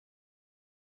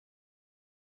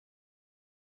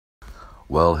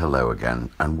Well, hello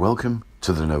again, and welcome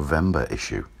to the November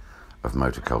issue of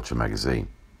Moto-Kulture magazine.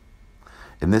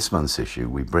 In this month's issue,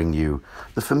 we bring you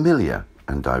the familiar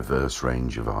and diverse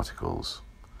range of articles.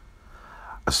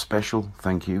 A special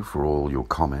thank you for all your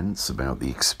comments about the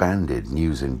expanded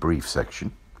News in Brief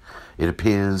section. It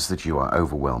appears that you are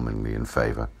overwhelmingly in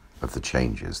favour of the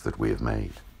changes that we have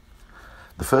made.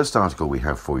 The first article we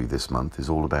have for you this month is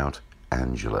all about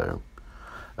Angelo,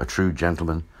 a true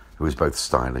gentleman who is both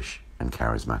stylish and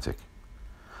charismatic.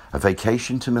 A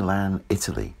vacation to Milan,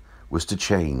 Italy, was to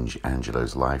change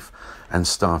Angelo's life and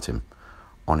start him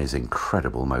on his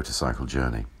incredible motorcycle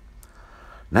journey.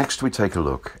 Next, we take a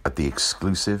look at the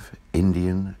exclusive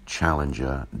Indian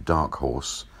Challenger Dark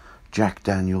Horse Jack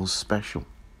Daniels Special,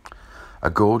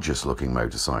 a gorgeous-looking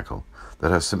motorcycle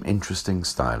that has some interesting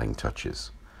styling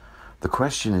touches. The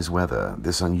question is whether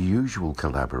this unusual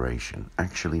collaboration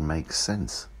actually makes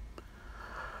sense.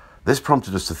 This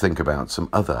prompted us to think about some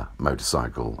other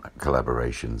motorcycle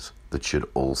collaborations that should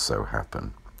also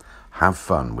happen. Have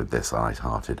fun with this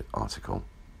light-hearted article.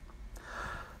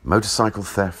 Motorcycle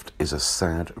theft is a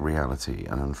sad reality,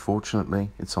 and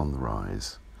unfortunately, it's on the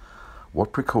rise.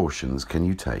 What precautions can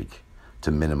you take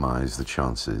to minimize the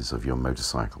chances of your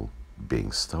motorcycle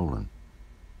being stolen?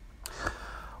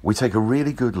 We take a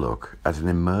really good look at an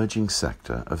emerging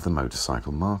sector of the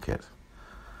motorcycle market.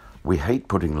 We hate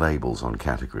putting labels on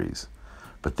categories,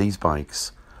 but these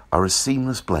bikes are a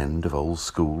seamless blend of old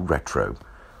school retro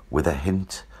with a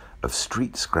hint of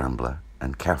street scrambler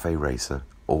and cafe racer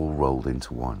all rolled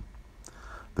into one.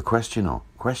 The question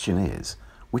is,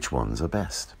 which ones are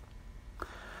best?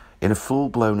 In a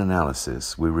full-blown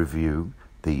analysis, we review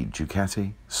the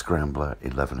Ducati Scrambler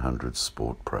 1100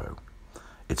 Sport Pro.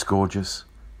 It's gorgeous,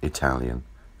 Italian,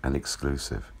 and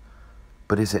exclusive.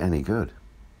 But is it any good?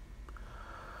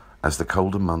 As the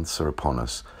colder months are upon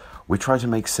us, we try to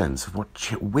make sense of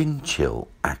what wind chill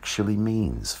actually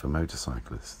means for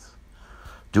motorcyclists.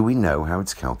 Do we know how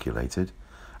it's calculated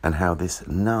and how this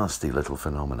nasty little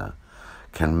phenomena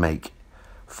can make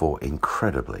for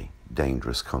incredibly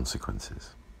dangerous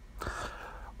consequences?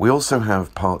 We also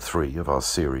have part 3 of our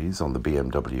series on the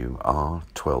BMW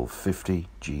R1250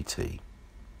 GT.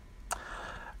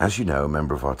 As you know, a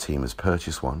member of our team has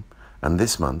purchased one, and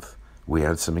this month we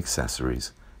add some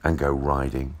accessories and go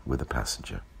riding with a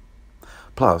passenger.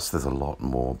 Plus, there's a lot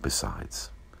more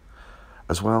besides.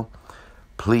 As well,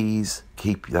 please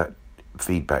keep that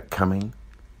feedback coming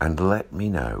and let me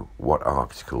know what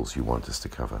articles you want us to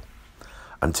cover.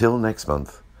 Until next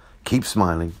month, keep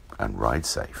smiling and ride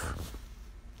safe.